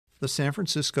the San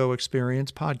Francisco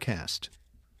Experience podcast,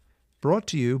 brought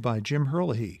to you by Jim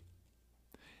Herlihy.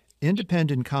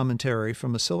 Independent commentary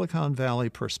from a Silicon Valley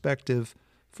perspective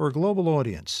for a global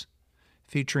audience,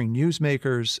 featuring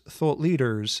newsmakers, thought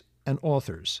leaders, and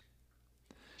authors.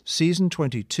 Season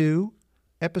 22,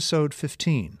 Episode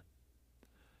 15,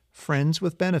 Friends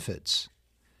with Benefits,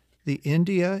 the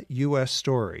India-U.S.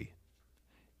 Story,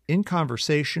 in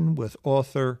conversation with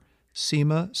author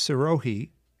Seema Sirohi,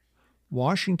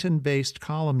 Washington-based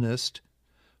columnist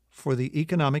for the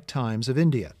Economic Times of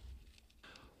India.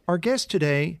 Our guest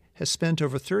today has spent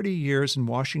over 30 years in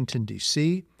Washington,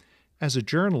 D.C. as a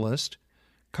journalist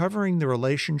covering the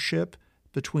relationship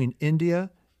between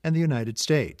India and the United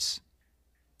States.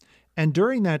 And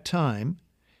during that time,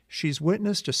 she's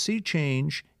witnessed a sea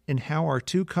change in how our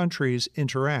two countries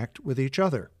interact with each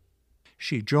other.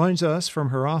 She joins us from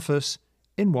her office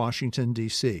in Washington,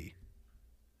 D.C.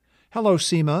 Hello,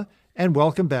 Seema, and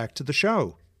welcome back to the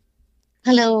show.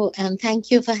 Hello, and thank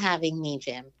you for having me,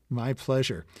 Jim. My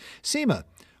pleasure. Seema,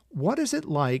 what is it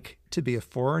like to be a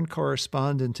foreign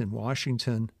correspondent in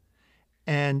Washington?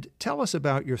 And tell us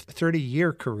about your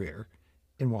 30-year career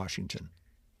in Washington.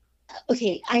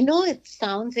 Okay, I know it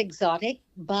sounds exotic,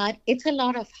 but it's a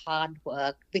lot of hard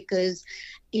work because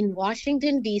in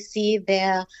Washington, D.C.,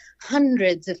 there are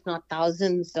hundreds, if not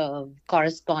thousands, of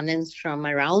correspondents from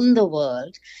around the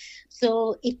world.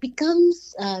 So it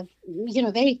becomes,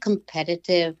 very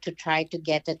competitive to try to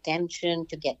get attention,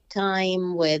 to get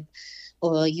time with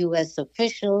U.S.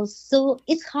 officials. So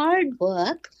it's hard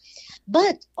work,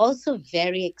 but also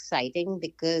very exciting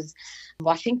because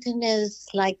Washington is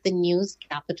like the news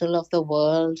capital of the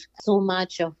world. So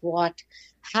much of what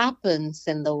happens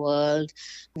in the world,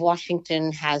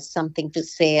 Washington has something to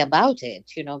say about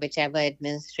it, whichever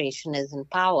administration is in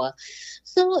power.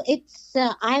 So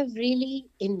I've really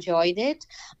enjoyed it,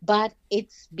 but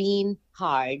it's been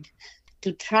hard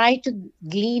to try to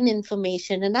glean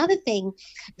information. Another thing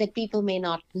that people may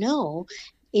not know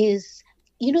is,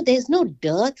 there's no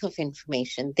dearth of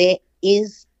information. There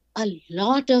is a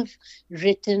lot of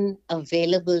written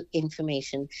available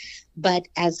information. But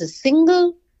as a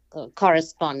single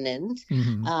correspondent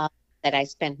that I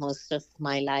spent most of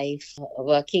my life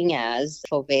working as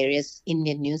for various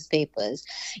Indian newspapers,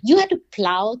 you had to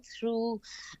plow through,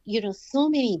 so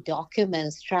many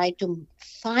documents, try to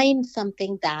find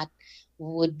something that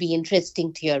would be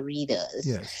interesting to your readers.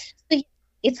 Yes. So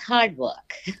it's hard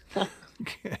work.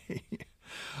 Okay.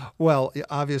 Well,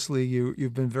 obviously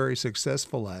you've been very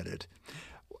successful at it.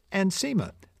 And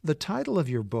Seema, the title of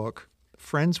your book,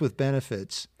 Friends with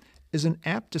Benefits, is an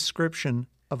apt description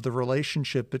of the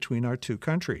relationship between our two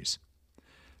countries.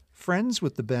 Friends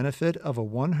with the benefit of a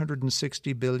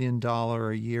 $160 billion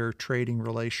a year trading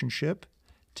relationship,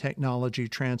 technology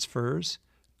transfers,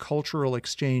 cultural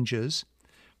exchanges,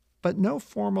 but no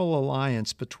formal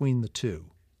alliance between the two.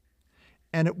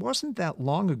 And it wasn't that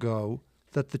long ago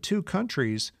that the two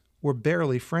countries were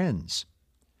barely friends.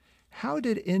 How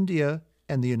did India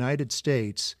and the United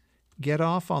States get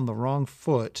off on the wrong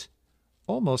foot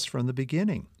almost from the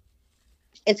beginning?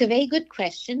 It's a very good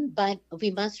question, but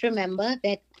we must remember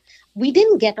that we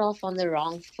didn't get off on the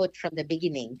wrong foot from the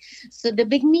beginning. So the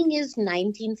beginning is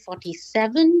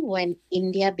 1947 when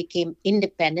India became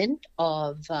independent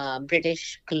of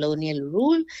British colonial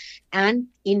rule, and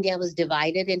India was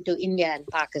divided into India and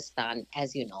Pakistan,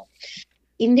 as you know.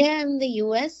 India and the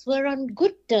US were on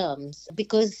good terms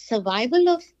because survival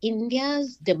of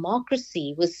India's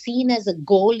democracy was seen as a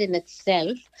goal in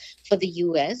itself for the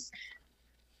US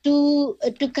to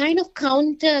kind of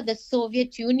counter the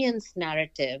Soviet Union's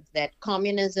narrative that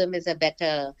communism is a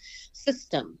better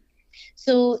system.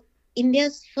 So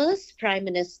India's first Prime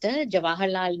Minister,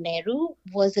 Jawaharlal Nehru,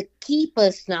 was a key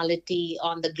personality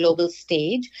on the global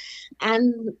stage,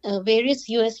 and various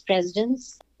US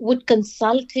presidents would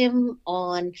consult him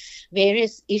on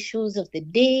various issues of the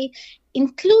day,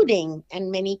 including, and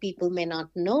many people may not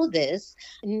know this,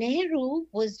 Nehru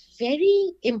was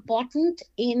very important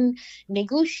in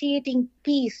negotiating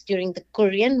peace during the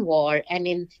Korean War and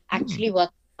in actually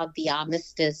working out the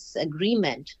armistice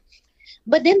agreement.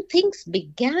 But then things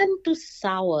began to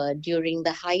sour during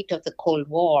the height of the Cold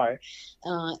War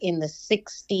in the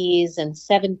 60s and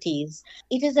 70s.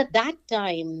 It is at that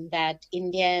time that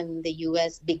India and the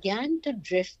US began to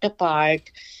drift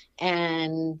apart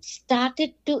and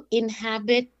started to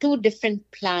inhabit two different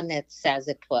planets, as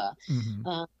it were.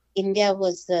 India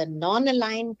was a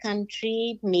non-aligned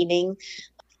country, meaning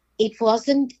it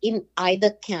wasn't in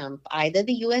either camp, either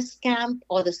the US camp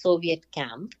or the Soviet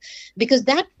camp, because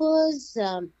that was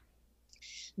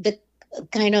the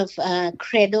kind of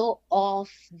credo of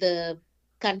the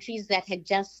countries that had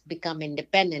just become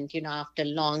independent, after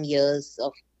long years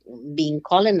of being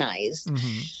colonized.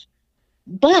 Mm-hmm.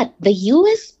 But the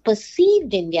US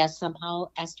perceived India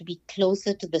somehow as to be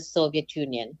closer to the Soviet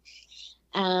Union.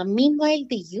 Meanwhile,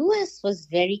 the US was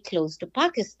very close to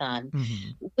Pakistan,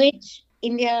 Mm-hmm. which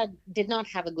India did not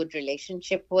have a good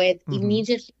relationship with. Mm-hmm.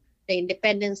 Immediately the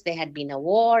independence, there had been a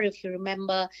war, if you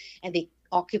remember, and they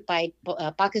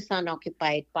Pakistan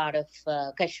occupied part of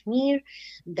Kashmir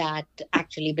that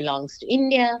actually belongs to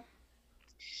India.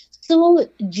 So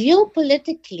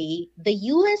geopolitically, the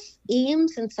US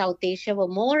aims in South Asia were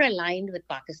more aligned with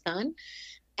Pakistan,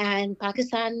 and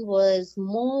Pakistan was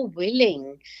more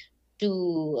willing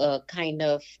to kind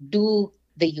of do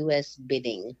the US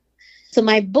bidding. So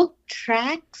my book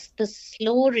tracks the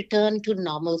slow return to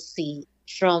normalcy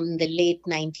from the late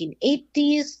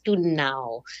 1980s to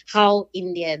now, how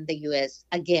India and the US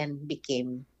again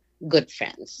became good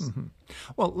friends. Mm-hmm.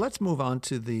 Well, let's move on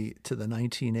to the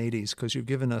 1980s, because you've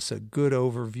given us a good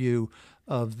overview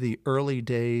of the early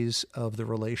days of the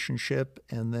relationship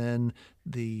and then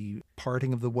the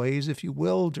parting of the ways, if you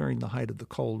will, during the height of the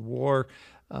Cold War,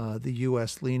 the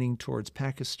U.S. leaning towards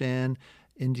Pakistan,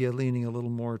 India leaning a little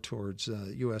more towards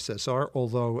USSR,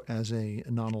 although as a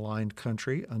non-aligned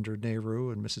country under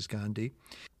Nehru and Mrs. Gandhi.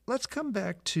 Let's come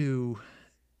back to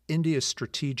India's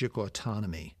strategic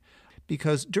autonomy.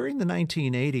 Because during the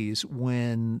 1980s,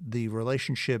 when the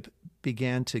relationship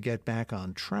began to get back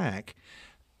on track,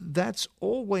 that's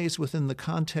always within the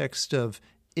context of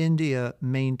India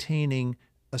maintaining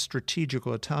a strategic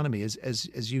autonomy.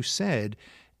 As you said,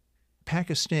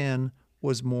 Pakistan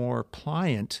was more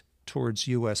pliant towards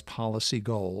U.S. policy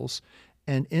goals,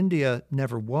 and India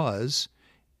never was.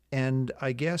 And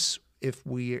I guess if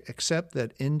we accept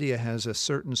that India has a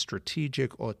certain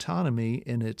strategic autonomy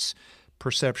in its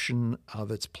perception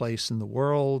of its place in the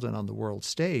world and on the world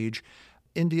stage,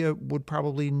 India would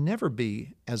probably never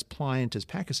be as pliant as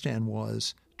Pakistan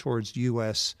was towards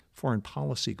U.S. foreign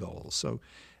policy goals. So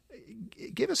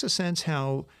give us a sense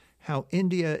how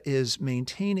India is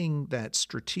maintaining that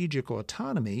strategic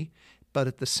autonomy, but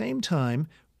at the same time,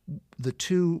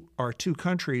 our two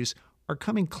countries are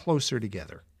coming closer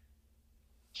together.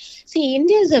 See,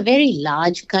 India is a very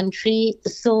large country,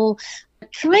 so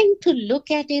trying to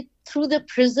look at it through the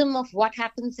prism of what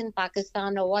happens in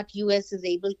Pakistan or what US is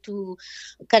able to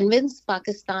convince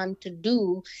Pakistan to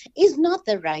do is not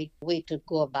the right way to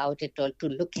go about it or to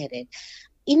look at it.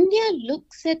 India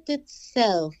looks at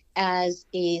itself as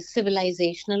a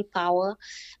civilizational power,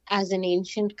 as an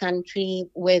ancient country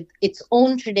with its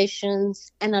own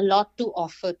traditions and a lot to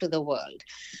offer to the world.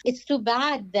 It's too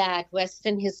bad that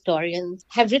Western historians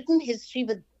have written history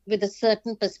with a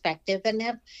certain perspective and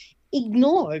have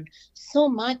ignored so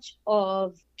much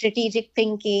of strategic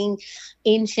thinking,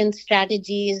 ancient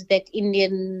strategies that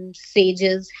Indian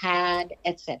sages had,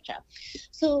 etc.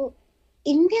 So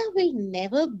India will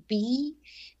never be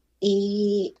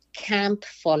a camp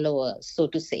follower, so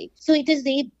to say. So it is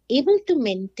able to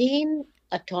maintain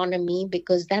autonomy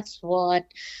because that's what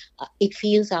it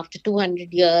feels after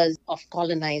 200 years of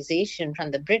colonization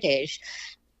from the British.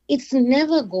 It's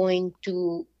never going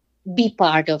to be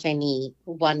part of any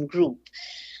one group.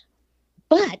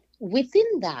 But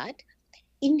within that,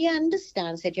 India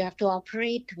understands that you have to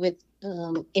operate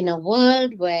in a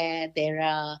world where there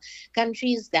are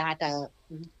countries that are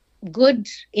good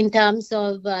in terms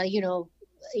of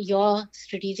your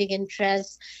strategic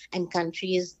interests and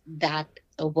countries that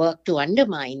work to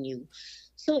undermine you.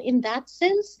 So in that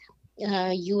sense,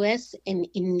 US and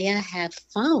India have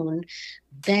found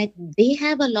that they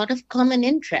have a lot of common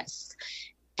interests.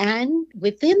 And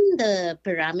within the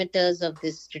parameters of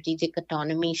this strategic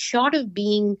autonomy, short of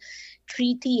being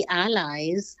treaty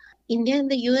allies, India and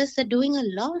the US are doing a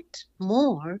lot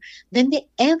more than they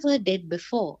ever did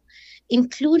before,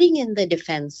 including in the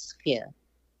defense sphere.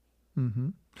 Mm-hmm.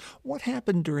 What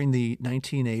happened during the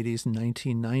 1980s and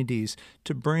 1990s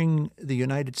to bring the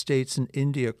United States and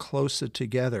India closer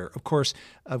together? Of course,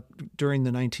 during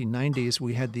the 1990s,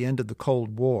 we had the end of the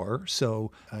Cold War,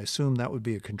 so I assume that would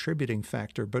be a contributing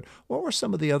factor. But what were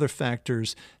some of the other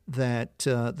factors that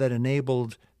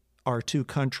enabled our two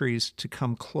countries to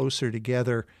come closer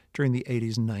together during the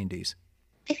 80s and 90s?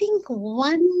 I think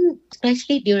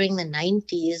especially during the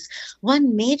 90s,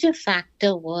 one major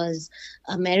factor was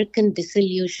American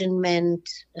disillusionment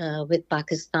with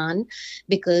Pakistan.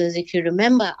 Because if you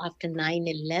remember, after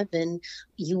 9/11,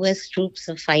 US troops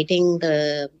were fighting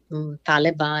the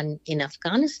Taliban in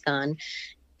Afghanistan,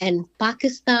 and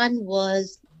Pakistan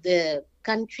was the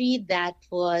country that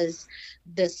was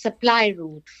the supply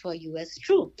route for US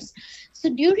troops. So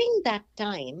during that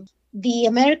time, The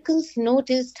Americans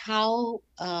noticed how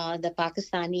the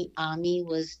Pakistani army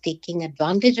was taking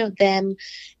advantage of them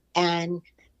and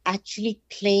actually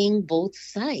playing both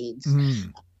sides,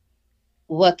 Mm.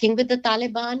 working with the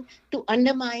Taliban to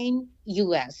undermine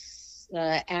US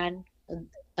and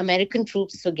American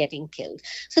troops were getting killed.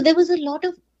 So there was a lot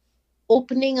of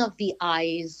opening of the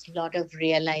eyes, a lot of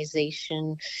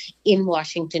realization in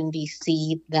Washington,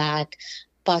 D.C., that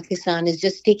Pakistan is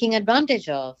just taking advantage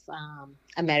of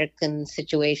American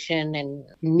situation and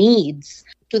needs,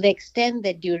 to the extent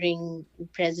that during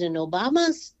President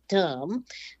Obama's term,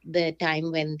 the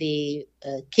time when they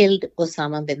killed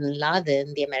Osama bin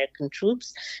Laden, the American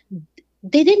troops,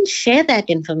 they didn't share that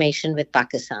information with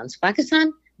Pakistan. So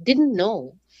Pakistan didn't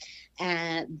know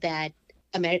that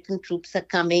American troops are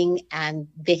coming and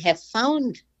they have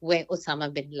found where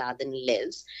Osama bin Laden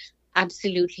lives,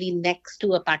 absolutely next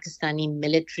to a Pakistani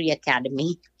military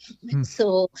academy. Mm.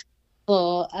 So,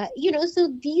 so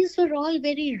these were all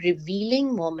very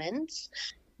revealing moments.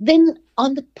 Then,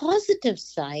 on the positive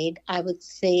side, I would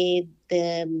say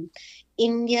the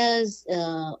India's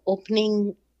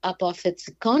opening up of its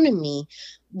economy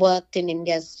worked in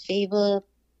India's favor.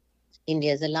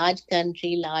 India is a large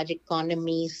country, large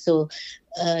economy, so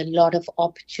a lot of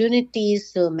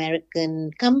opportunities. So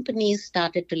American companies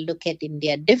started to look at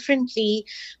India differently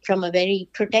from a very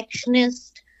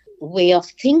protectionist way of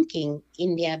thinking.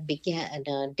 India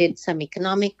did some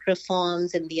economic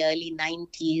reforms in the early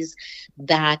 90s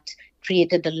that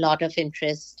created a lot of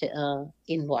interest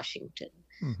in Washington.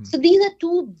 Mm-hmm. So these are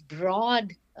two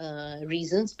broad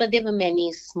reasons, but there were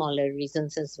many smaller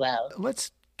reasons as well.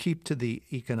 Let's keep to the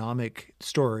economic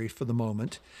story for the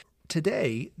moment.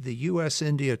 Today, the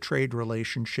U.S.-India trade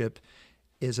relationship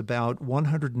is about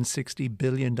 $160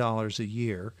 billion a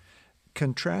year.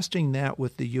 Contrasting that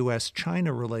with the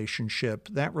U.S.-China relationship,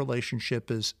 that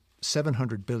relationship is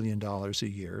 $700 billion a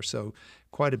year, so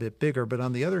quite a bit bigger. But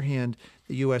on the other hand,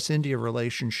 the U.S.-India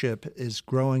relationship is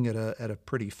growing at a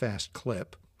pretty fast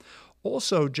clip.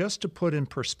 Also, just to put in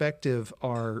perspective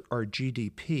our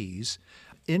GDPs,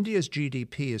 India's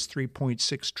GDP is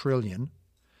 3.6 trillion.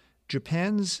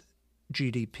 Japan's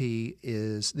GDP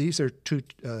is, these are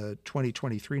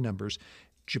 2023 numbers.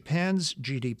 Japan's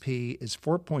GDP is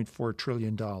 $4.4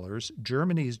 trillion.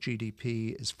 Germany's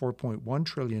GDP is $4.1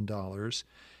 trillion.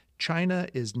 China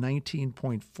is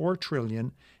 $19.4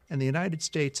 trillion, and the United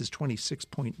States is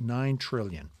 $26.9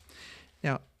 trillion.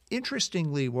 Now,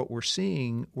 interestingly, what we're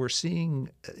seeing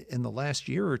in the last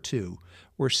year or two,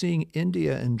 we're seeing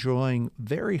India enjoying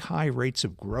very high rates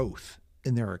of growth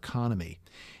in their economy,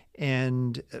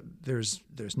 and there's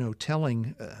no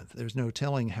telling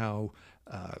how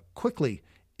quickly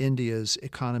India's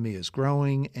economy is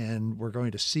growing, and we're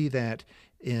going to see that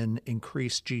in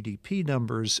increased GDP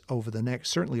numbers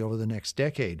certainly over the next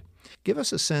decade. Give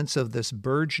us a sense of this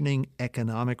burgeoning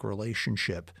economic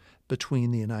relationship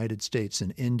between the United States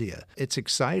and India. It's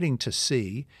exciting to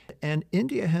see, and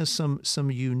India has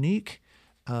some unique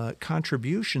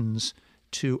contributions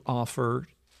to offer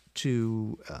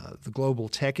to the global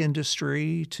tech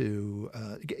industry.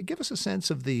 Give us a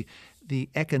sense of the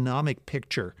economic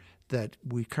picture that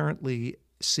we currently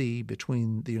see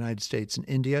between the United States and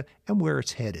India and where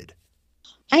it's headed.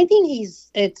 I think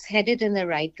it's headed in the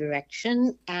right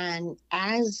direction, and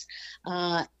as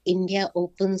India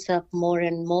opens up more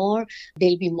and more,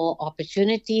 there'll be more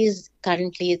opportunities.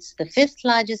 Currently, it's the fifth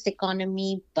largest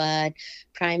economy, but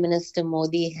Prime Minister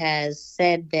Modi has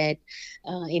said that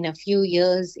in a few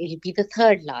years it'll be the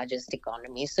third largest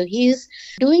economy. So he's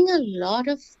doing a lot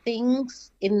of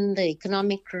things in the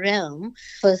economic realm.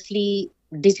 Firstly,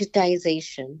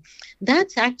 digitization.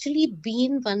 That's actually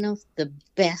been one of the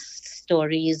best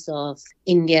stories of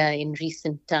India in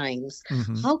recent times.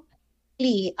 Mm-hmm. How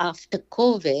quickly after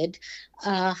COVID,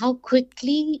 how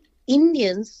quickly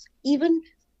Indians, even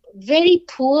very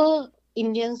poor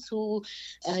Indians who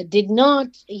did not,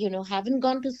 haven't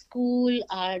gone to school,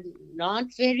 are not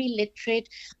very literate,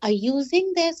 are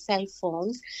using their cell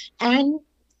phones and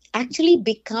actually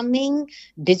becoming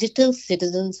digital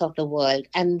citizens of the world.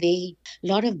 And a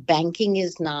lot of banking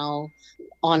is now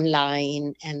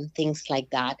online and things like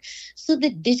that. So the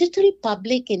digital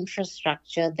public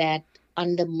infrastructure that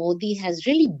under Modi has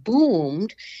really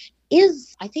boomed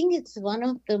I think it's one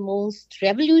of the most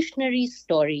revolutionary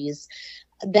stories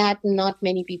that not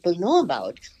many people know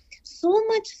about. So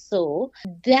much so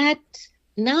that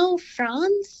now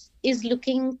France is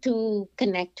looking to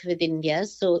connect with India.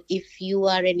 So if you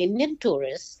are an Indian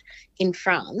tourist in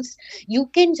France, you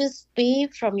can just pay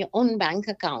from your own bank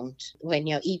account when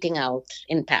you're eating out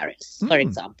in Paris, for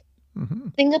example. Mm-hmm.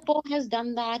 Singapore has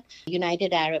done that.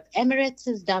 United Arab Emirates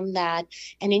has done that.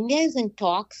 And India is in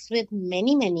talks with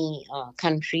many, many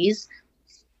countries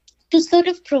to sort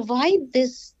of provide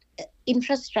this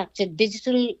infrastructure,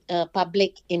 digital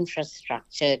public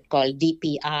infrastructure called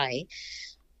DPI,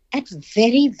 at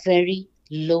very, very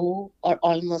low or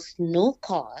almost no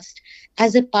cost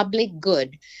as a public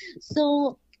good.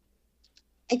 So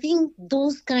I think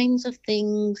those kinds of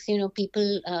things,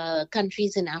 people,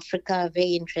 countries in Africa are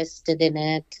very interested in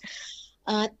it.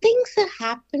 Things are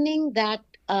happening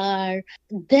are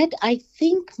that I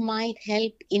think might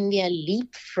help India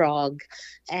leapfrog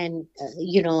and,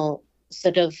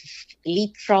 sort of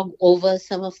leapfrog over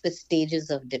some of the stages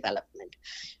of development.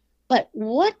 But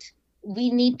what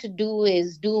we need to do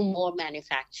is do more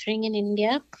manufacturing in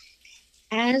India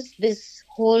as this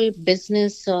whole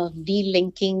business of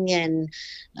delinking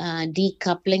and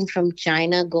decoupling from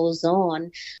China goes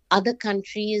on. Other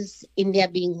countries, India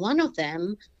being one of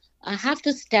them, have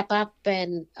to step up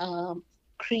and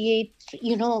create,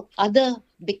 other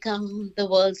become the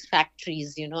world's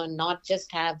factories, and not just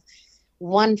have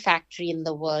one factory in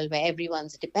the world where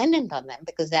everyone's dependent on them,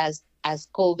 because as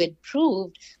COVID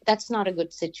proved, that's not a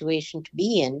good situation to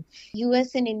be in.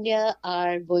 US and India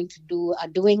are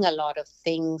doing a lot of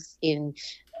things in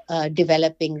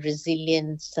developing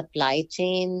resilient supply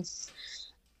chains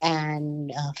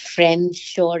and friend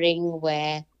shoring,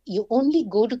 where you only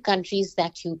go to countries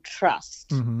that you trust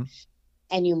Mm-hmm.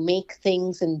 and you make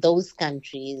things in those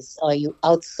countries or you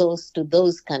outsource to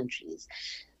those countries.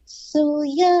 So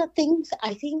yeah,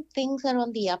 I think things are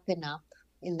on the up and up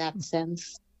in that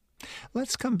sense.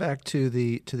 Let's come back to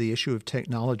the issue of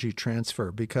technology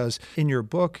transfer, because in your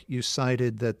book you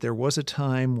cited that there was a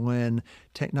time when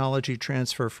technology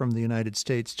transfer from the United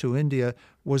States to India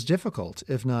was difficult,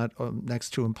 if not next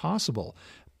to impossible.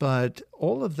 But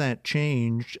all of that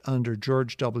changed under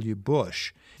George W.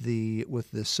 Bush,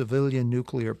 with the Civilian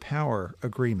Nuclear Power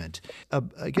Agreement.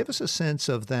 Give us a sense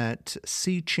of that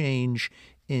sea change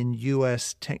in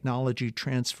U.S. technology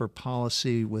transfer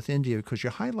policy with India, because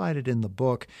you highlighted in the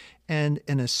book, and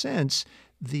in a sense,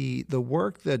 the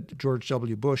work that George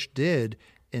W. Bush did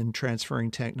in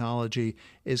transferring technology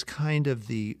is kind of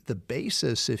the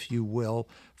basis, if you will,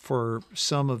 for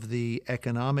some of the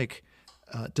economic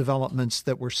developments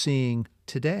that we're seeing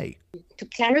today. To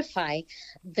clarify,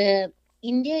 the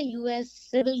India-US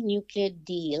civil nuclear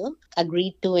deal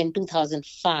agreed to in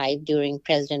 2005 during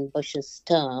President Bush's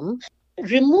term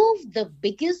removed the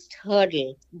biggest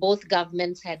hurdle both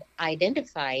governments had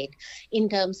identified in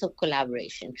terms of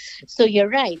collaboration. So you're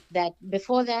right that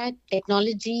before that,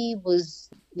 technology was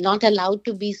not allowed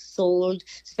to be sold,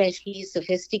 especially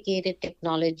sophisticated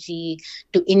technology,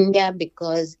 to India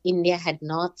because India had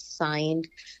not signed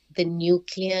the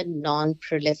Nuclear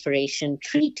Non-Proliferation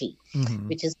Treaty, Mm-hmm.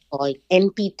 which is called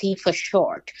NPT for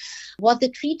short. What the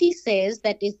treaty says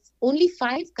that it's only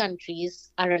 5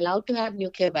 countries are allowed to have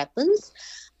nuclear weapons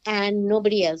and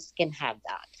nobody else can have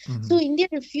that. Mm-hmm. So India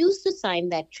refused to sign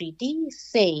that treaty,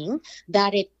 saying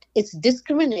that it's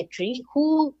discriminatory.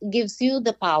 Who gives you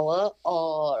the power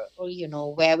or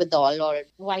wherewithal, or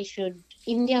why should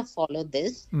India follow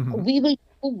this? Mm-hmm. We will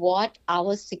do what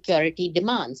our security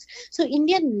demands. So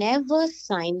India never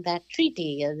signed that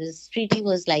treaty. This treaty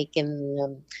was like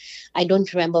I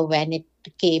don't remember when it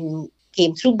came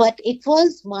through, but it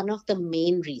was one of the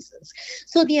main reasons.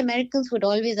 So the Americans would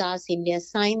always ask India,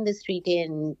 sign this treaty,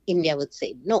 and India would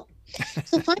say no.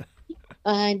 So finally,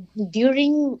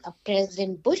 during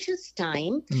President Bush's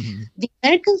time, Mm-hmm. the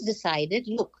Americans decided,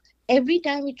 look, every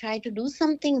time we try to do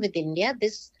something with India,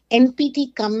 this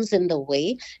NPT comes in the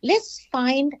way. Let's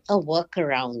find a work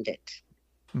around it.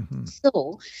 Mm-hmm.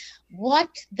 So, what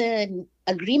the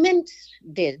agreement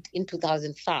did in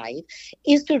 2005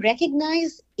 is to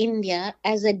recognize India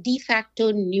as a de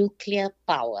facto nuclear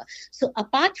power. So,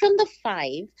 apart from the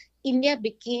 5, India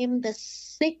became the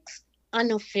 6th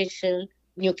unofficial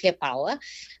nuclear power.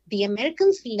 The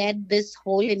Americans led this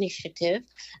whole initiative.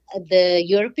 The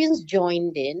Europeans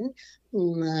joined in.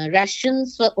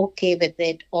 Russians were okay with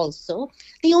it also.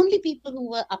 The only people who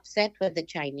were upset were the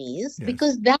Chinese, Yes.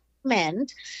 because that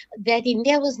meant that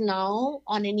India was now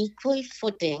on an equal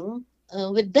footing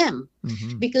with them.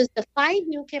 Mm-hmm. Because the 5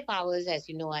 nuclear powers, as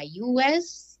you know, are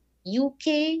US,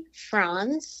 UK,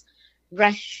 France,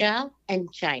 Russia,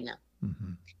 and China.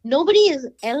 Mm-hmm. Nobody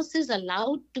else is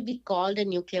allowed to be called a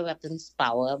nuclear weapons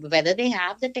power, whether they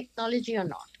have the technology or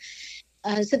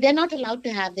not. So they're not allowed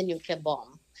to have the nuclear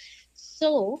bomb.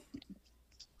 So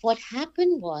what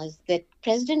happened was that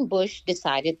President Bush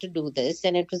decided to do this,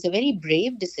 and it was a very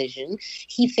brave decision.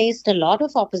 He faced a lot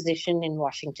of opposition in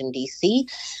Washington, D.C.,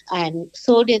 and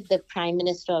so did the Prime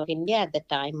Minister of India at the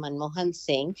time, Manmohan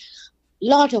Singh.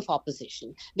 Lot of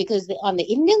opposition because on the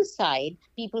Indian side,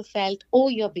 people felt, oh,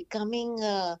 you're becoming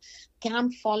a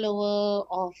camp follower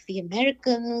of the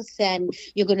Americans and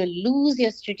you're going to lose your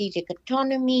strategic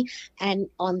autonomy. And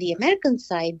on the American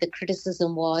side, the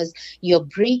criticism was you're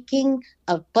breaking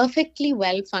a perfectly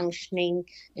well functioning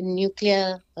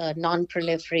nuclear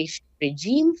non-proliferation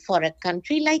regime for a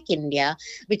country like India,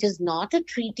 which is not a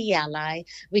treaty ally,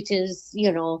 which is,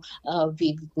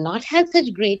 we've not had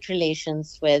such great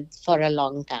relations with for a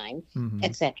long time,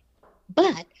 etc.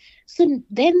 But so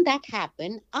then that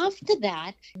happened. After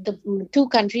that, the two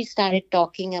countries started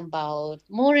talking about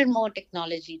more and more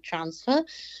technology transfer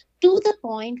to the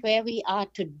point where we are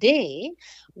today,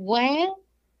 where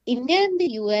India and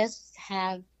the US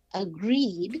have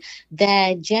agreed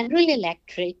that General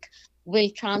Electric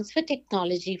will transfer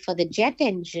technology for the jet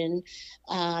engine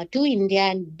to India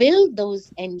and build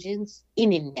those engines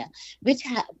in India, which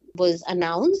was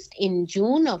announced in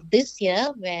June of this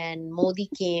year when Modi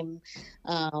came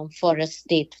for a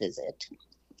state visit.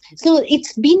 So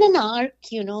it's been an arc,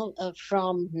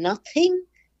 from nothing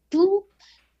to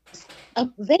a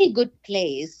very good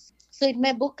place. So in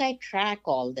my book, I track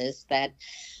all this, that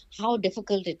how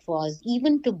difficult it was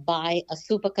even to buy a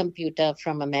supercomputer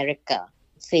from America.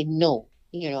 Say no,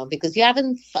 because you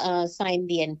haven't signed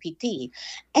the NPT.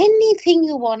 Anything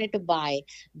you wanted to buy,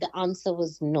 the answer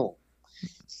was no.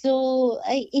 So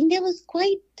India was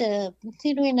quite,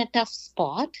 in a tough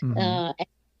spot.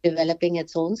 Developing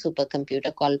its own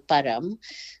supercomputer called Param.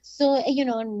 So,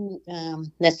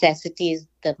 necessity is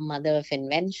the mother of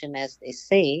invention, as they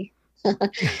say.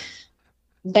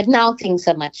 But now things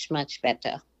are much, much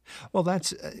better. Well,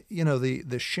 that's,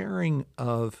 the sharing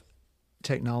of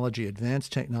technology,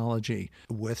 advanced technology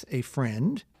with a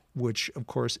friend, which of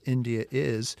course India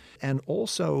is, and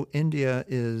also India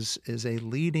is a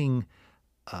leading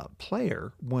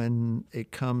player when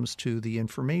it comes to the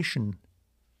information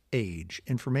age,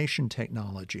 information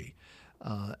technology.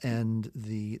 And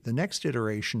the next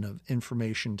iteration of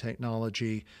information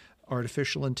technology,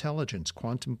 artificial intelligence,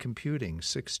 quantum computing,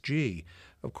 6G.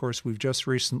 Of course, we've just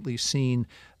recently seen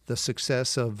the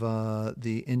success of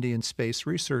the Indian Space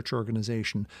Research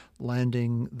Organization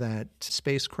landing that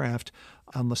spacecraft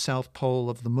on the south pole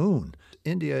of the moon.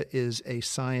 India is a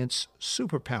science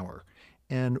superpower.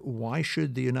 And why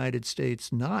should the United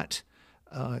States not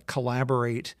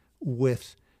collaborate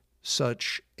with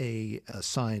such a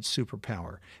science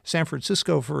superpower? San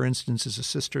Francisco, for instance, is a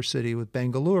sister city with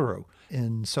Bengaluru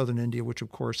in southern India, which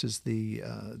of course is the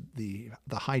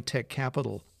high-tech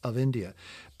capital of India.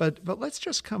 But let's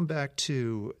just come back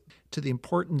to the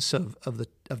importance of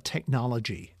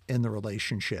technology in the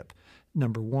relationship,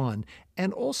 number one.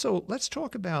 And also, let's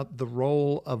talk about the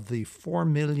role of the 4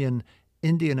 million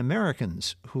Indian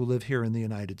Americans who live here in the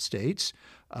United States,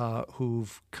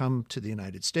 who've come to the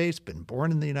United States, been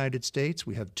born in the United States.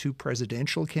 We have 2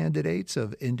 presidential candidates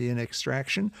of Indian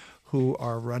extraction who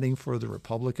are running for the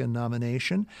Republican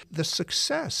nomination. The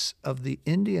success of the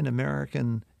Indian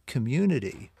American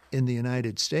community in the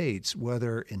United States,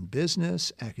 whether in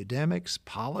business, academics,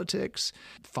 politics,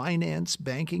 finance,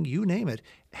 banking, you name it,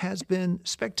 has been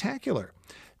spectacular.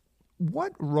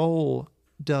 What role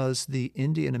does the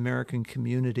Indian American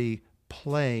community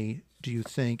play, do you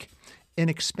think, in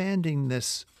expanding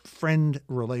this friend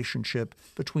relationship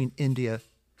between India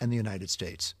and the United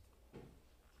States?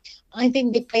 I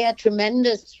think they play a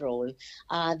tremendous role.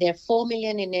 There are 4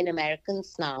 million Indian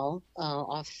Americans now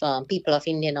of people of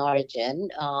Indian origin.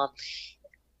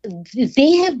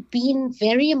 They have been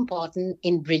very important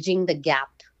in bridging the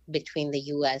gap between the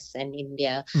U.S. and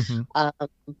India. From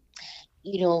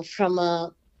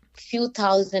a few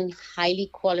thousand highly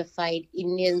qualified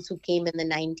Indians who came in the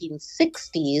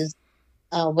 1960s,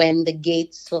 when the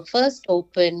gates were first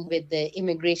opened with the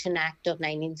Immigration Act of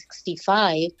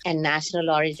 1965 and national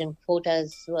origin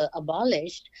quotas were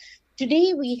abolished.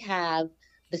 Today we have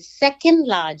the second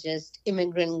largest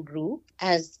immigrant group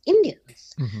as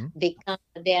Indians. They come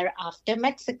there after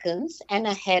Mexicans and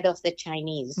ahead of the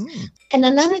Chinese. And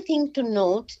another thing to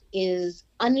note is,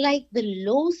 unlike the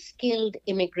low-skilled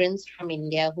immigrants from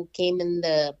India who came in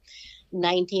the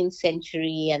 19th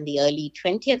century and the early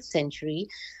 20th century,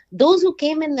 those who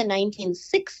came in the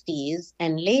 1960s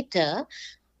and later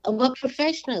were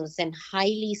professionals and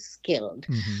highly skilled.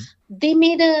 They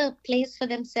made a place for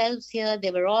themselves here.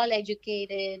 They were all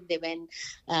educated. They went,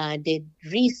 did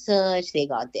research. They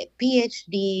got their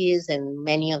PhDs, and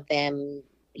many of them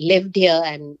lived here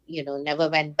and, never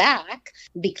went back,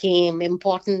 became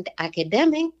important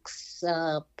academics,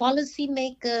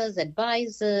 policymakers,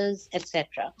 advisors,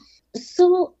 etc.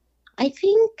 So I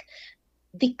think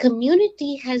the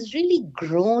community has really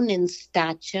grown in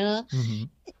stature, Mm-hmm.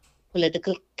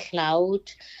 political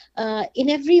clout, in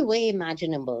every way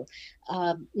imaginable.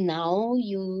 Now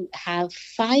you have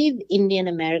 5 Indian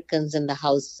Americans in the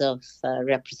House of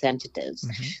Representatives.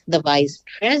 Mm-hmm. The vice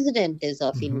president is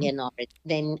of Mm-hmm. Indian origin.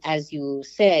 Then, as you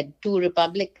said, 2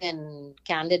 Republican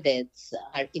candidates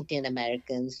are Indian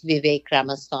Americans, Vivek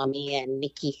Ramaswamy and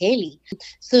Nikki Haley.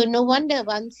 So no wonder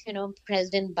once,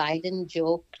 President Biden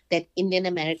joked that Indian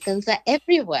Americans are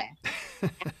everywhere.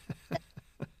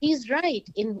 He's right.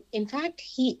 In fact,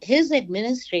 his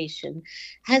administration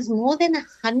has more than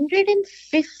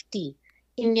 150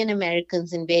 Indian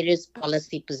Americans in various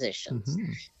policy positions.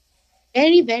 Mm-hmm.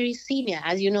 Very, very senior,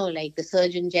 as you know, like the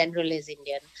Surgeon General is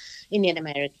Indian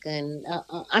American.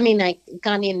 I mean, I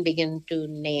can't even begin to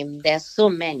name. There's so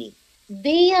many.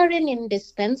 They are an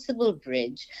indispensable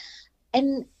bridge.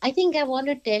 And I think I want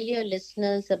to tell your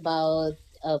listeners about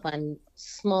one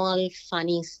small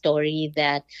funny story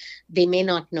that they may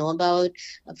not know about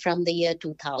from the year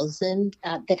 2000,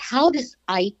 that how this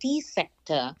IT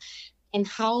sector and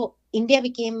how India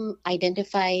became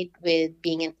identified with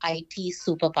being an IT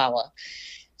superpower.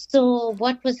 So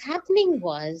what was happening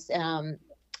was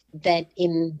that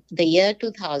in the year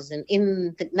 2000,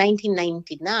 in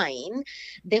 1999,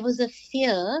 there was a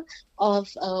fear of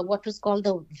what was called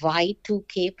the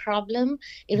Y2K problem.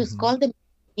 It was Mm-hmm. called the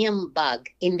millennium bug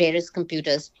in various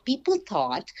computers. People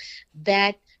thought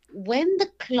that when the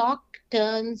clock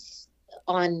turns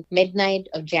on midnight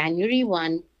of January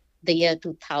 1, the year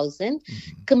 2000,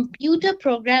 Mm-hmm. computer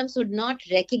programs would not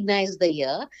recognize the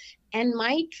year and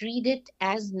might read it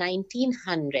as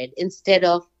 1900 instead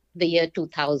of the year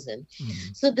 2000.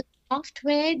 Mm-hmm. So the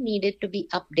software needed to be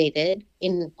updated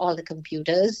in all the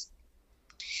computers.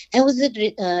 And was it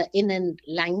in a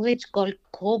language called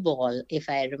COBOL, if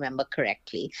I remember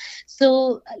correctly.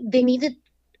 So they needed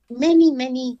many,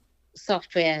 many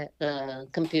software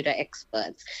computer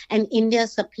experts, and India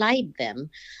supplied them.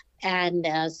 And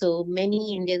so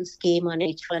many Indians came on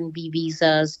H-1B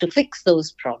visas to fix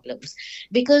those problems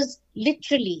because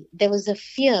literally there was a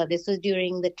fear. This was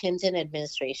during the Clinton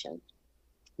administration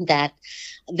that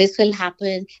this will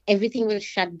happen, everything will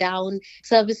shut down,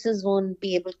 services won't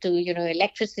be able to,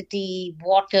 electricity,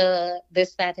 water,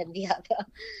 this, that, and the other.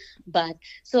 But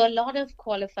so a lot of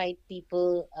qualified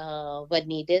people were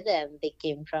needed, and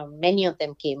many of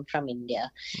them came from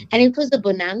India. And it was a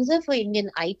bonanza for Indian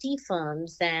IT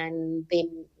firms, and they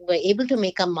were able to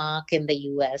make a mark in the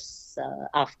US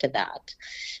after that.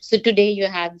 So today you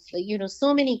have,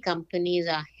 so many companies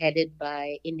are headed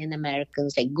by Indian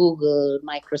Americans like Google,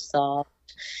 Microsoft,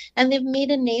 and they've made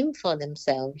a name for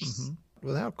themselves. Mm-hmm.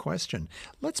 Without question.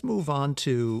 Let's move on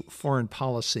to foreign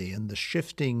policy and the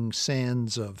shifting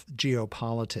sands of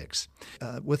geopolitics.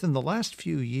 Within the last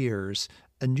few years,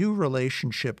 a new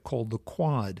relationship called the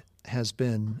Quad has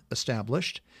been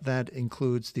established. That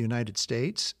includes the United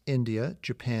States, India,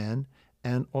 Japan,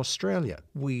 and Australia.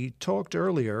 We talked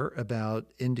earlier about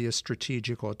India's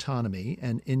strategic autonomy,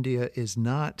 and India is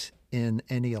not in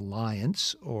any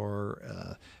alliance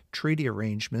or treaty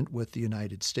arrangement with the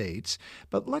United States.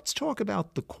 But let's talk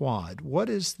about the Quad.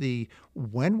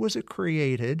 When was it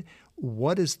created?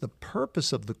 What is the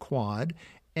purpose of the Quad?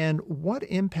 And what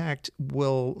impact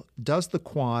does the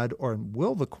Quad or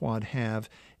will the Quad have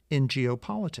in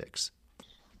geopolitics?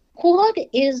 Quad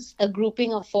is a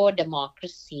grouping of 4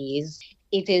 democracies.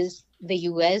 It is the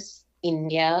US,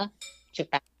 India,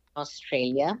 Japan,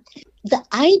 Australia. The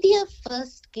idea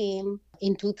first came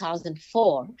in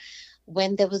 2004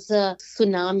 when there was a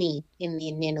tsunami in the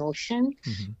Indian Ocean.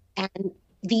 Mm-hmm. And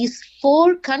these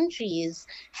 4 countries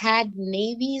had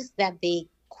navies the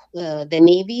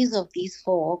navies of these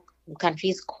 4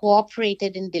 countries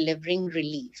cooperated in delivering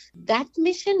relief. That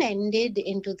mission ended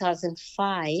in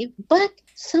 2005, but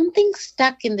something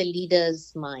stuck in the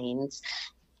leaders' minds.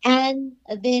 And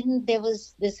then there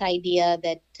was this idea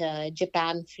that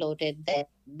Japan floated that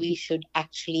we should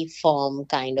actually form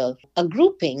kind of a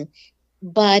grouping.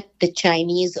 But the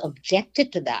Chinese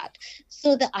objected to that.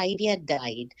 So the idea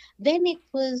died. Then it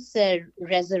was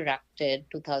resurrected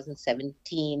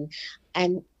 2017.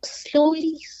 And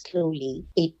slowly,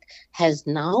 it has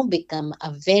now become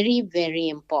a very, very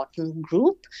important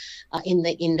group in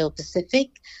the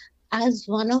Indo-Pacific as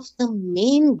one of the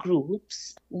main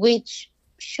groups, which,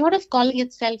 short of calling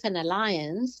itself an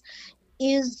alliance,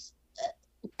 is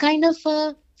kind of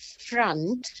a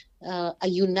front a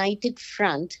united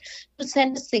front to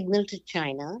send a signal to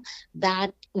China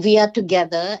that we are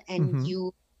together and Mm-hmm.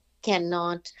 you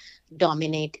cannot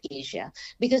dominate Asia.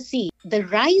 Because, see, the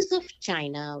rise of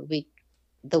China, which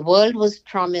the world was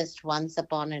promised once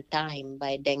upon a time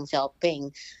by Deng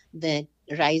Xiaoping, the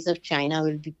rise of China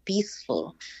will be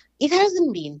peaceful. It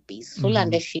hasn't been peaceful Mm-hmm.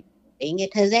 under Xi Jinping.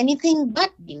 It has anything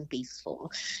but been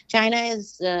peaceful. China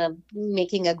is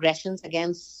making aggressions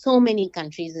against so many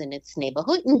countries in its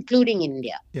neighborhood, including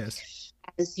India. Yes.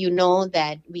 As you know,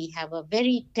 that we have a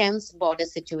very tense border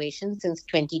situation since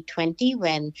 2020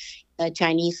 when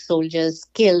Chinese soldiers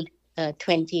killed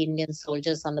 20 Indian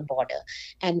soldiers on the border.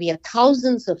 And we have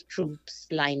thousands of troops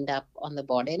lined up on the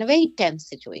border in a very tense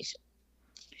situation.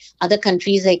 Other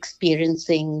countries are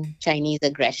experiencing Chinese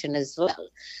aggression as well.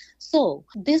 So,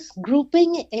 this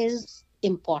grouping is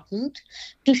important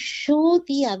to show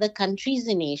the other countries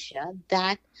in Asia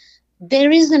that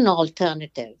there is an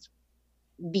alternative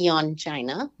beyond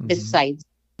China, Mm-hmm. besides.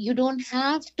 You don't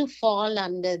have to fall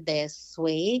under their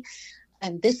sway.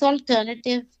 And this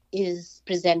alternative is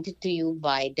presented to you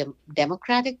by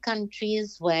democratic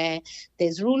countries where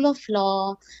there's rule of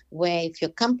law, where if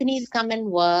your companies come and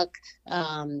work,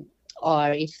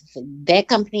 or if their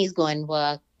companies go and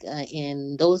work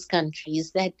in those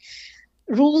countries, that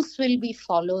rules will be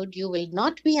followed. You will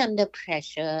not be under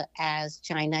pressure, as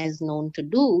China is known to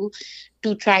do,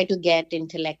 to try to get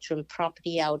intellectual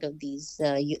property out of these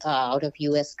out of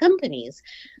U.S. companies.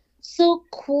 So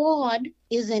Quad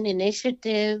is an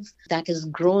initiative that is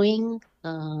growing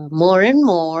more and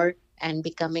more and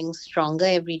becoming stronger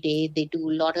every day. They do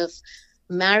a lot of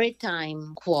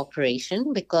maritime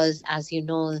cooperation because, as you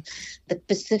know, the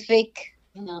Pacific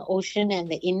Ocean and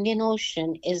the Indian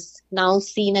Ocean is now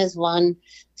seen as one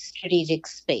strategic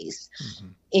space Mm-hmm.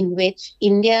 in which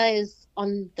India is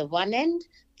on the one end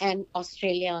and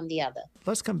Australia on the other.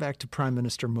 Let's come back to Prime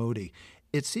Minister Modi.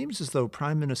 It seems as though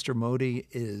Prime Minister Modi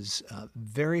is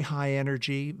very high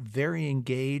energy, very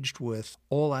engaged with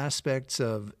all aspects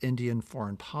of Indian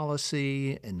foreign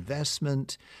policy,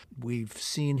 investment. We've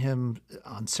seen him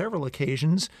on several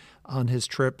occasions on his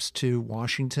trips to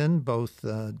Washington, both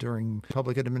during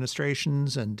Republican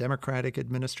administrations and Democratic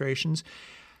administrations.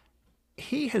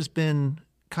 He has been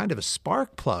kind of a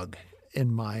spark plug,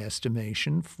 in my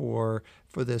estimation, for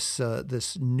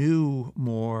this new,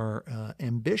 more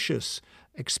ambitious,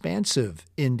 expansive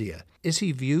India. Is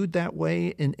he viewed that way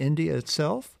in India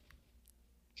itself?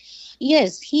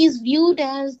 Yes, he's viewed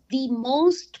as the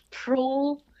most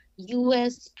pro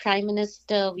US prime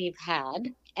minister we've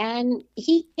had, and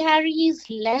he carries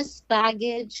less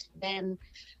baggage than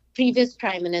previous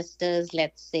prime ministers,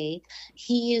 let's say.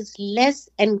 He is less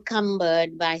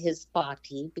encumbered by his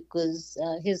party because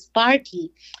his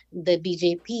party, the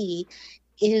BJP,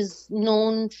 is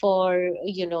known for,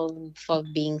 for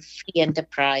being free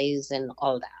enterprise and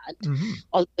all that. Mm-hmm.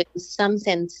 Although in some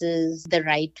senses the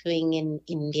right wing in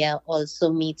India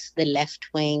also meets the left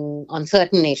wing on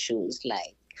certain issues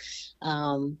like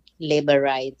labor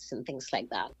rights and things like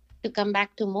that. To come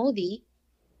back to Modi,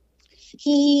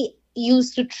 he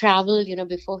used to travel,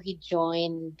 before he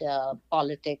joined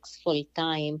politics full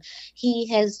time. He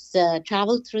has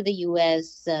traveled through the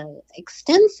US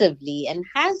extensively and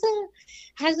has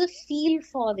a feel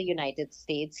for the United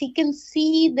States. He can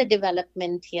see the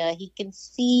development here. He can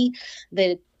see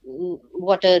the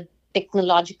what a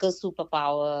technological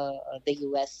superpower the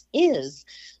US is.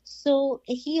 So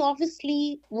he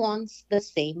obviously wants the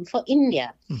same for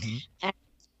India. Mm-hmm. And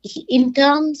in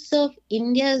terms of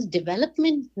India's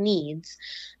development needs,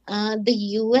 the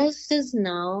US is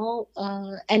now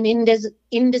an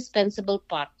indispensable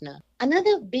partner.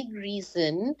 Another big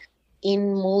reason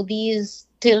in Modi's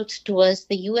tilt towards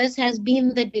the US has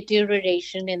been the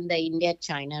deterioration in the India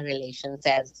China relations,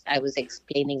 as I was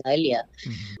explaining earlier.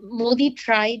 Mm-hmm. Modi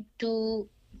tried to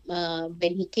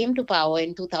when he came to power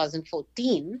in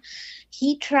 2014,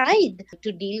 he tried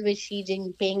to deal with Xi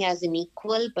Jinping as an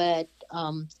equal, but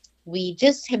we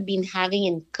just have been having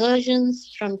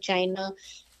incursions from China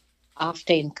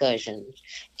after incursion.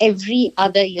 Every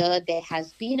other year, there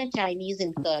has been a Chinese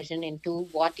incursion into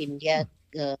what India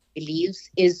believes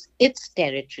is its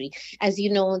territory. As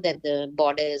you know, that the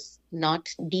border is not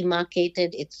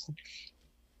demarcated; it's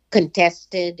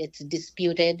contested, it's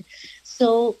disputed.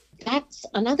 So that's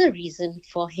another reason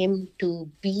for him to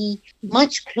be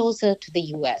much closer to the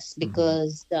US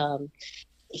because India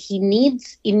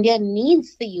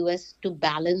needs the US to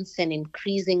balance an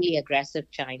increasingly aggressive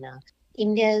China.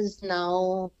 India is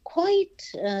now quite,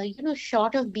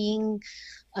 short of being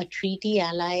a treaty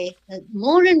ally,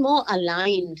 more and more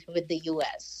aligned with the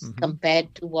US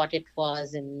compared to what it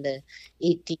was in the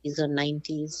 80s or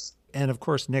 90s. And of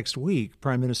course, next week,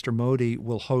 Prime Minister Modi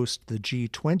will host the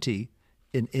G20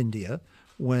 in India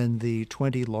when the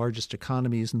 20 largest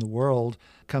economies in the world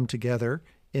come together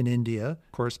in India.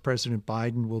 Of course, President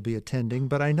Biden will be attending.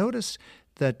 But I noticed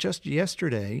that just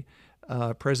yesterday,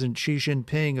 President Xi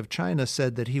Jinping of China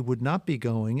said that he would not be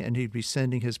going and he'd be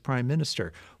sending his prime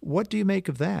minister. What do you make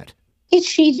of that? Is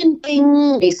Xi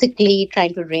Jinping basically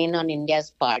trying to rain on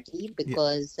India's party Yeah.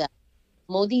 because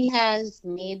Modi has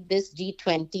made this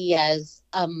G20 as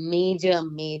a major,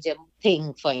 major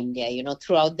thing for India. You know,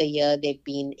 throughout the year, there have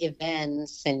been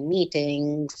events and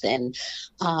meetings and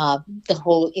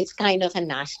it's kind of a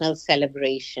national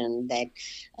celebration that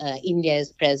India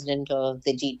is president of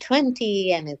the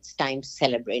G20 and it's time to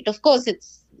celebrate. Of course,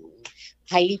 it's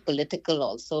highly political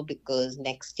also because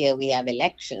next year we have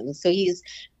elections. So he's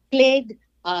played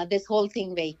this whole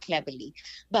thing very cleverly.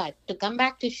 But to come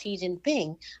back to Xi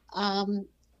Jinping,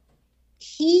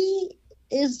 he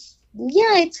is,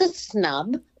 it's a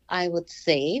snub, I would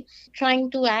say, trying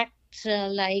to act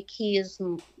like he is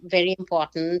very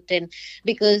important. And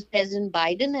because President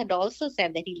Biden had also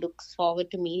said that he looks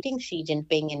forward to meeting Xi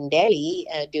Jinping in Delhi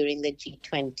during the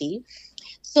G20.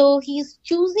 So he's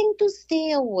choosing to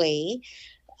stay away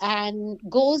and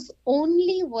goes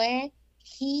only where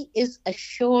he is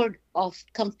assured of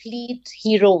complete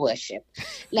hero worship.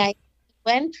 Like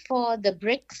went for the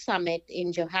BRICS summit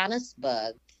in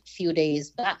Johannesburg a few days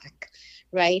back,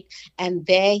 right? And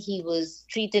there he was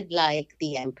treated like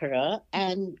the emperor,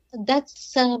 and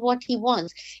that's what he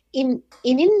wants. In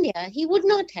India, he would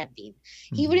not have been.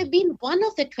 He would have been one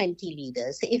of the 20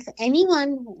 leaders. If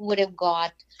anyone would have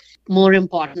got more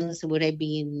importance, would have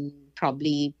been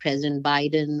probably President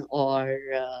Biden or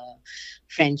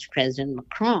French President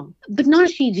Macron, but not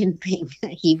Xi Jinping.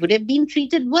 He would have been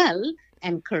treated well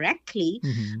and correctly.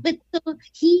 But so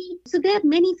there are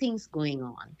many things going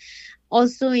on.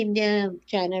 Also,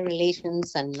 India-China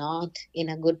relations are not in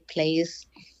a good place.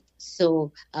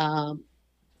 So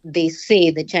they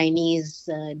say the Chinese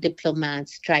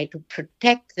diplomats try to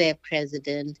protect their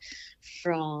president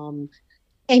from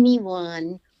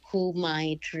anyone who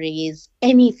might raise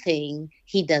anything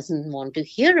he doesn't want to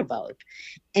hear about.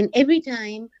 And every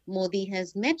time Modi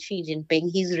has met Xi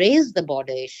Jinping, he's raised the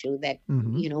border issue that,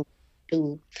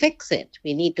 to fix it.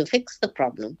 We need to fix the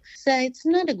problem. So it's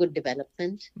not a good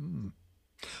development.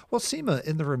 Well, Seema,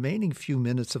 in the remaining few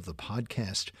minutes of the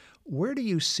podcast, where do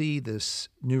you see this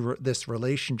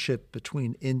relationship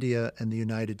between India and the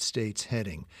United States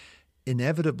heading?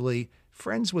 Inevitably,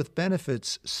 friends with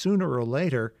benefits sooner or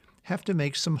later have to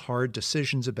make some hard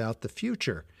decisions about the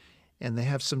future, and they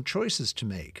have some choices to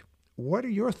make. What are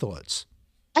your thoughts?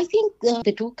 I think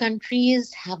the two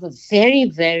countries have a very,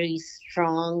 very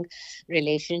strong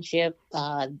relationship.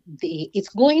 It's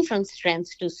going from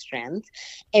strength to strength.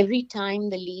 Every time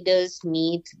the leaders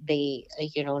meet, they,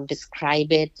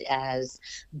 describe it as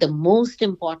the most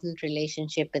important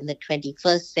relationship in the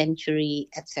 21st century,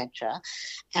 etc.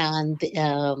 And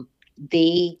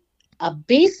they are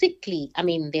basically,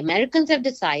 the Americans have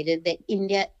decided that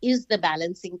India is the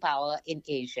balancing power in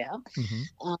Asia.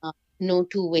 No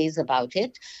two ways about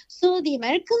it. So the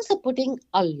Americans are putting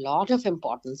a lot of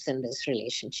importance in this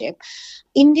relationship.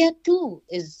 India too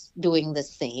is doing the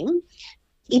same.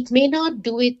 It may not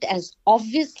do it as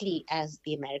obviously as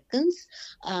the Americans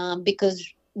because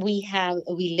we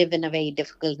live in a very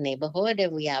difficult neighborhood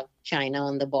and we have China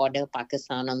on the border,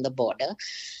 Pakistan on the border.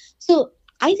 So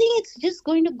I think it's just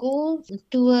going to go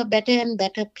to a better and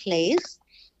better place.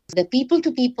 The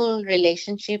people-to-people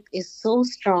relationship is so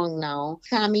strong now.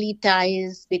 Family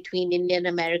ties between Indian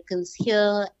Americans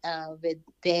here with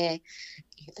their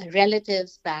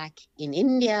relatives back in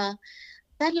India,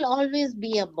 that'll always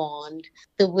be a bond.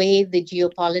 The way the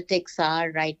geopolitics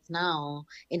are right now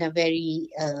in a very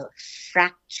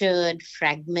fractured,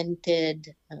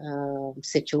 fragmented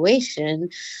situation,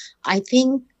 I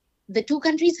think the two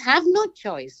countries have no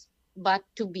choice but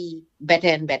to be better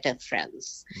and better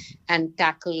friends and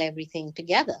tackle everything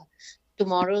together.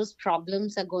 Tomorrow's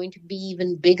problems are going to be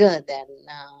even bigger than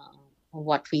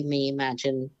what we may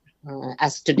imagine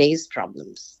as today's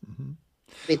problems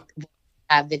with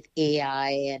AI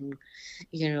and,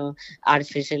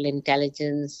 artificial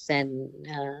intelligence and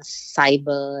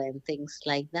cyber and things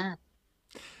like that.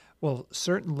 Well,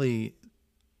 certainly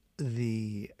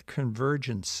the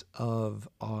convergence of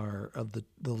the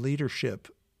leadership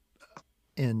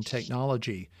in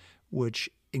technology, which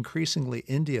increasingly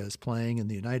India is playing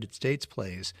and the United States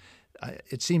plays,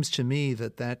 it seems to me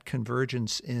that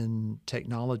convergence in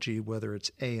technology, whether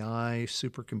it's AI,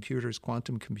 supercomputers,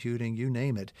 quantum computing, you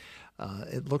name it,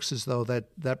 it looks as though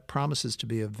that promises to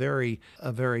be a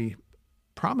very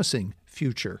promising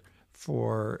future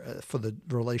for the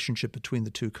relationship between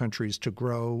the two countries to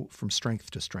grow from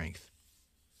strength to strength.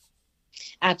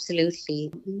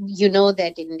 Absolutely. You know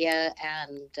that India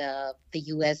and the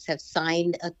US have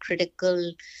signed a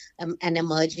critical and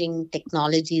emerging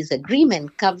technologies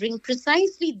agreement covering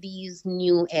precisely these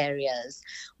new areas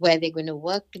where they're going to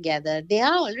work together. They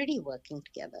are already working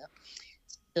together.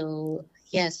 So,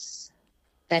 yes,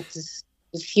 that's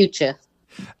the future.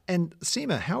 And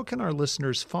Seema, how can our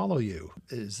listeners follow you?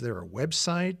 Is there a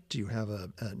website? Do you have a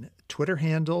Twitter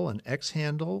handle, an X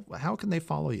handle? How can they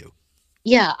follow you?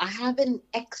 Yeah, I have an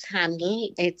X handle.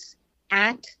 It's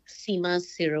at Seema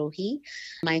Sirohi,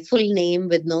 my full name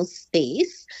with no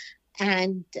space.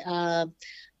 And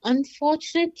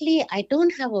unfortunately, I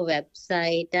don't have a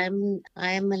website.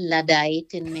 I am a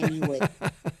Luddite in many ways.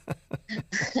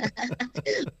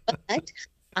 But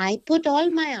I put all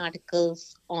my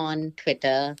articles on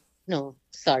Twitter. No,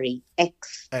 sorry,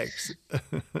 X. X.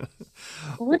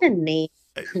 What a name.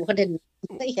 What a name.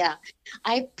 Yeah,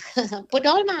 I put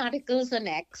all my articles on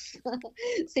X.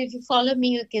 So if you follow me,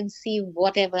 you can see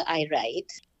whatever I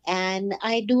write. And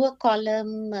I do a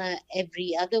column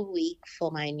every other week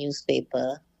for my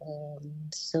newspaper.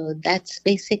 So that's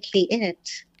basically it.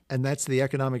 And that's the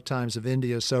Economic Times of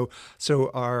India. So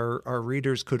our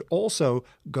readers could also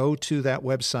go to that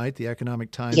website, the Economic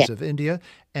Times Yes. of India,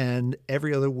 and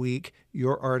every other week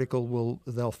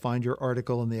they'll find your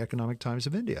article in the Economic Times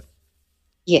of India.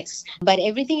 Yes, but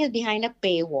everything is behind a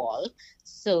paywall,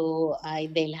 so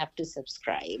they'll have to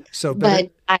subscribe. So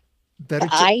But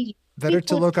better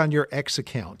to look on your X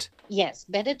account. Yes,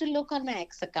 better to look on my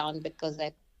X account because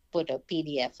I put a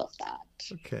PDF of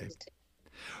that. Okay.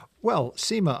 Well,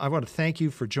 Seema, I want to thank you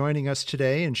for joining us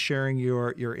today and sharing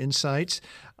your insights.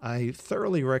 I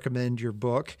thoroughly recommend your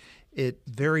book. It's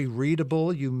very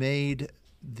readable. You made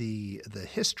the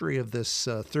history of this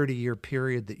 30-year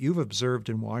period that you've observed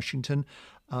in Washington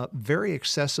very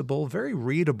accessible, very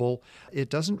readable. It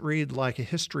doesn't read like a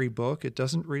history book. It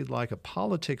doesn't read like a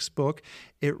politics book.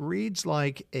 It reads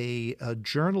like a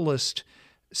journalist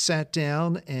sat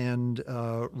down and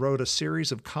wrote a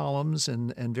series of columns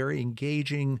and very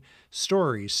engaging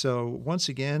stories. So once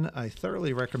again, I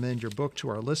thoroughly recommend your book to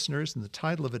our listeners. And the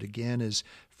title of it again is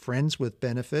Friends with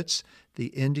Benefits, The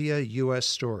India-U.S.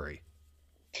 Story.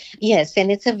 Yes,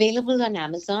 and it's available on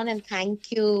Amazon. And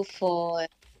thank you for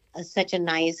such a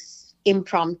nice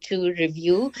impromptu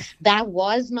review. That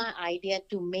was my idea,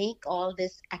 to make all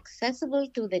this accessible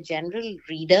to the general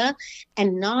reader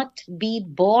and not be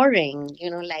boring,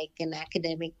 like an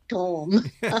academic tome.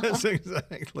 Yes,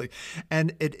 exactly.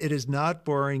 And it is not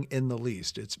boring in the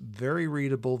least. It's very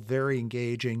readable, very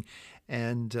engaging.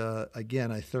 And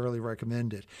again, I thoroughly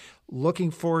recommend it. Looking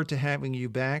forward to having you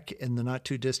back in the not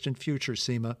too distant future,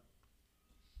 Seema.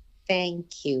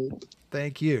 Thank you.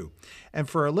 Thank you. And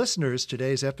for our listeners,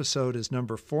 today's episode is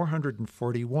number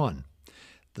 441.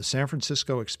 The San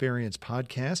Francisco Experience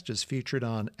podcast is featured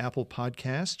on Apple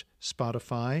Podcast,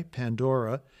 Spotify,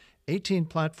 Pandora, 18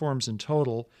 platforms in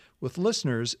total, with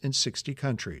listeners in 60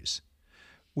 countries.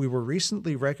 We were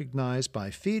recently recognized by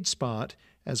FeedSpot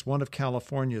as one of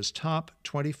California's top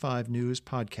 25 news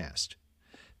podcasts.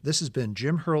 This has been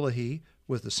Jim Herlihy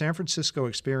with the San Francisco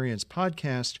Experience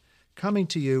podcast, coming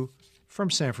to you from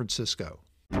San Francisco.